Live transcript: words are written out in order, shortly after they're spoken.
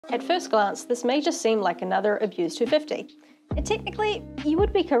At first glance, this may just seem like another abused 250. And technically, you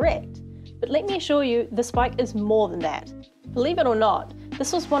would be correct. But let me assure you, this bike is more than that. Believe it or not,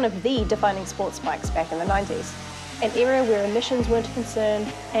 this was one of the defining sports bikes back in the 90s. An era where emissions weren't a concern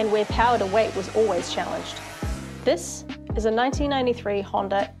and where power to weight was always challenged. This is a 1993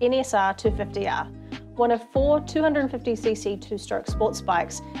 Honda NSR250R, one of 4 250cc two-stroke sports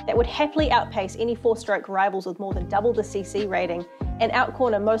bikes that would happily outpace any four-stroke rivals with more than double the cc rating and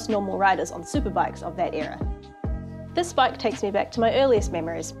outcorner most normal riders on superbikes of that era. This bike takes me back to my earliest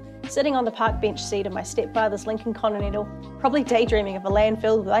memories, sitting on the park bench seat of my stepfather's Lincoln Continental, probably daydreaming of a land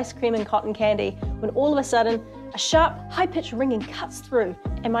filled with ice cream and cotton candy, when all of a sudden, a sharp, high-pitched ringing cuts through,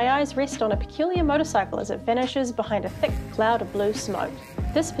 and my eyes rest on a peculiar motorcycle as it vanishes behind a thick cloud of blue smoke.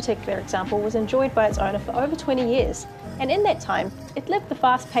 This particular example was enjoyed by its owner for over 20 years, and in that time, it lived the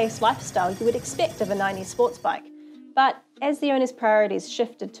fast-paced lifestyle you would expect of a 90s sports bike. But as the owner's priorities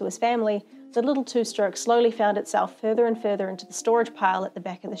shifted to his family, the little two-stroke slowly found itself further and further into the storage pile at the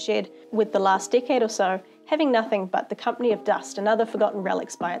back of the shed, with the last decade or so having nothing but the company of dust and other forgotten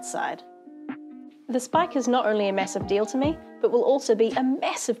relics by its side. This bike is not only a massive deal to me, but will also be a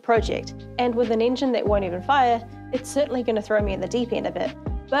massive project, and with an engine that won't even fire, it's certainly going to throw me in the deep end a bit.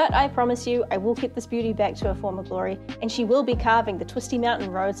 But I promise you, I will get this beauty back to her former glory, and she will be carving the twisty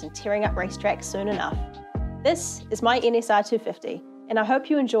mountain roads and tearing up racetracks soon enough. This is my NSR250, and I hope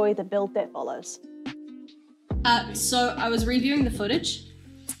you enjoy the build that follows. So I was reviewing the footage,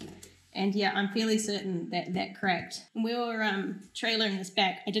 and yeah, I'm fairly certain that that cracked. When we were trailering this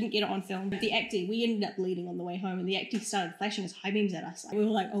back, I didn't get it on film, but the Acti, we ended up bleeding on the way home, and the Acti started flashing his high beams at us. We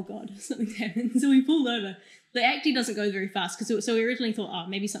were like, oh god, something's happened. So we pulled over. The Acti doesn't go very fast, so we originally thought, oh,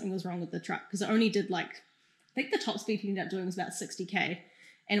 maybe something was wrong with the truck, because it only did like, I think the top speed he ended up doing was about 60k,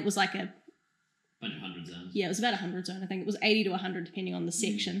 and it was like a bunch of 100 zones. Yeah, it was about 100 zone. I think it was 80 to 100 depending on the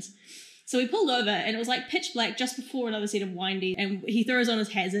sections. So we pulled over and it was like pitch black just before another set of windy, and he throws on his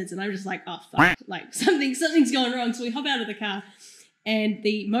hazards and I'm just like, oh fuck, like something's going wrong. So we hop out of the car and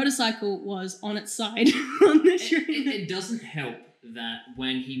the motorcycle was on its side on the trailer. It doesn't help that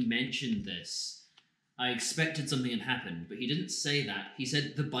when he mentioned this, I expected something had happened, but he didn't say that. He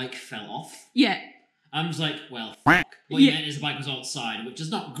said the bike fell off. Yeah. I was like, well, fuck. What you meant is the bike was outside, which is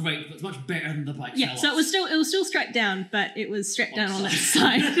not great, but it's much better than the bike fell off. Yeah, so it was still strapped down, but it was strapped down on its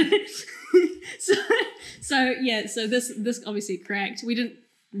side. so this obviously cracked. We didn't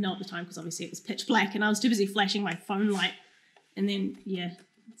know at the time because obviously it was pitch black, and I was too busy flashing my phone light, and then yeah,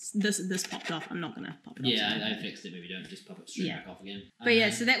 this popped off. I'm not gonna pop it off. Yeah, I fixed it. Maybe don't just pop it straight back off again. But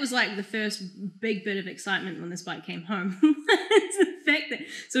yeah, so that was like the first big bit of excitement when this bike came home. It's the fact that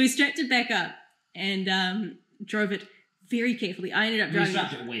we strapped it back up and drove it very carefully. I ended up driving. We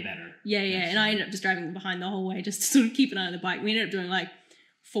strapped it way better. Yeah, and I ended up just driving behind the whole way just to sort of keep an eye on the bike. We ended up doing like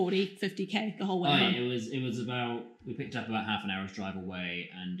 40, 50k the whole way home. It was about, we picked up about half an hour's drive away,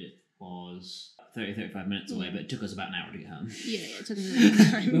 and it was 30, 35 minutes away, but it took us about an hour to get home. Yeah, it took us a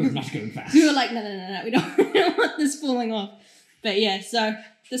long time. We were not going fast. We were like, no, we don't want this falling off. But yeah, so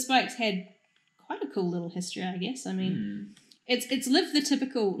this bike's had quite a cool little history, I guess. I mean, it's lived the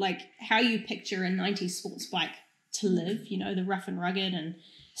typical, like, how you picture a 90s sports bike to live, you know, the rough and rugged and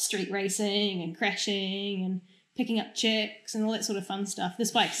street racing and crashing and picking up chicks and all that sort of fun stuff.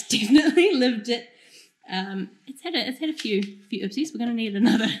 This bike's definitely lived it. It's had a few oopsies. We're going to need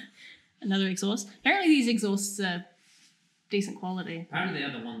another exhaust. Apparently these exhausts are decent quality. Apparently they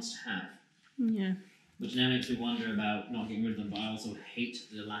are the ones to have. Yeah. Which now makes me wonder about not getting rid of them, but I also hate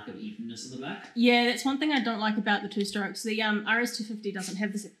the lack of evenness of the back. Yeah, that's one thing I don't like about the two-strokes. The RS250 doesn't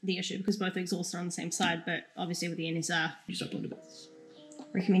have the issue because both exhausts are on the same side, but obviously with the NSR... You stop pulling to bits.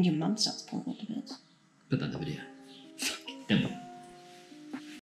 Recommend your mum starts pulling it to bits. Put that in the video. Don't.